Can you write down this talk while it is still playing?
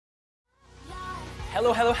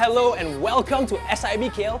Hello, hello, hello, and welcome to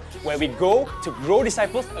SIB KL, where we go to grow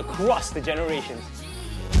disciples across the generations.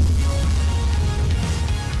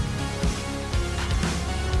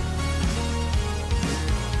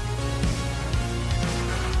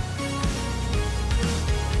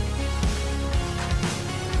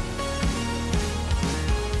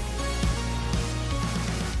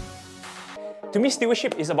 To me,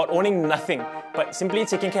 stewardship is about owning nothing, but simply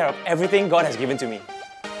taking care of everything God has given to me.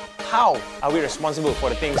 How are we responsible for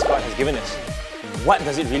the things God has given us? What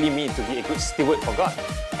does it really mean to be a good steward for God?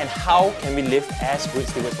 And how can we live as good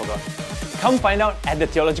stewards for God? Come find out at the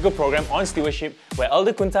theological program on stewardship, where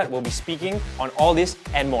Elder Kuntat will be speaking on all this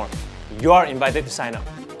and more. You are invited to sign up.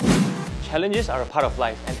 Challenges are a part of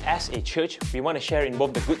life, and as a church, we want to share in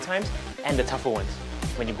both the good times and the tougher ones.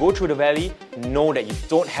 When you go through the valley, know that you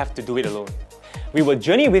don't have to do it alone. We will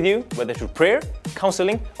journey with you, whether through prayer,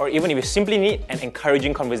 counseling, or even if you simply need an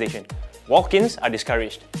encouraging conversation. Walk-ins are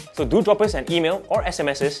discouraged, so do drop us an email or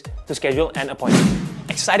SMSs to schedule an appointment.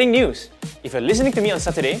 Exciting news! If you're listening to me on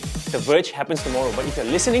Saturday, The Verge happens tomorrow, but if you're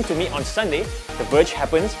listening to me on Sunday, The Verge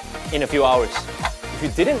happens in a few hours. If you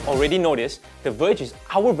didn't already notice, The Verge is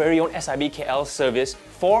our very own SIB KL service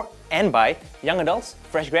for and by young adults,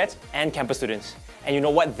 fresh grads, and campus students. And you know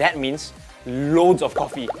what that means? Loads of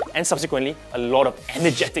coffee, and subsequently, a lot of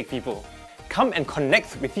energetic people. Come and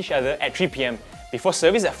connect with each other at 3 p.m. before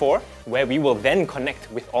service at 4, where we will then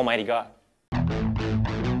connect with Almighty God.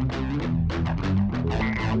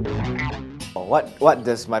 What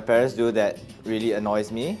does my parents do that really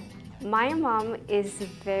annoys me? My mom is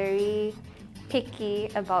very picky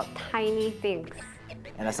about tiny things.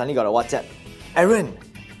 And I suddenly got a WhatsApp. Aaron,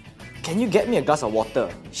 can you get me a glass of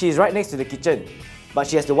water? She's right next to the kitchen, but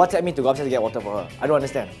she has to WhatsApp me to go upstairs to get water for her. I don't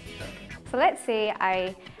understand. So let's say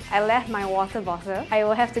I left my water bottle. I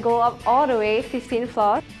will have to go up all the way 15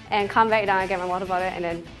 floors and come back down and get my water bottle, and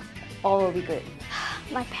then all will be good.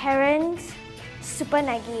 My parents, super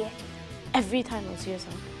naggy. Every time, I'm serious.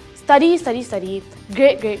 Study, study, study.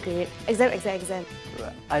 Grade, grade, grade. Exam, exam, exam.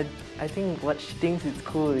 I think what she thinks is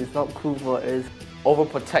cool is not cool for us.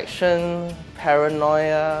 Overprotection,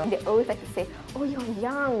 paranoia. They always like to say, oh, you're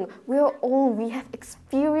young, we're old, we have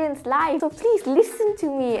experienced life, so please listen to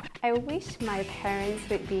me. I wish my parents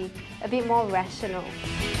would be a bit more rational.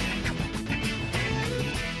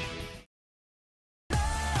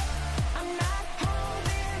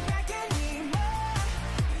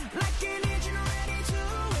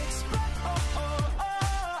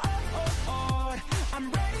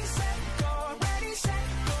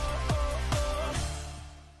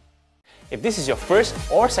 If this is your first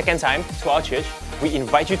or second time to our church, we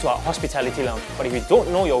invite you to our hospitality lounge. But if you don't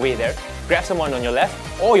know your way there, grab someone on your left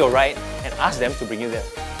or your right and ask them to bring you there.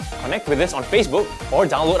 Connect with us on Facebook or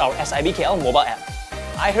download our SIB KL mobile app.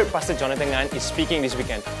 I heard Pastor Jonathan Ngan is speaking this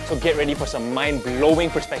weekend, so get ready for some mind-blowing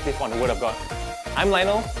perspective on the Word of God. I'm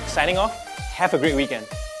Lionel, signing off. Have a great weekend.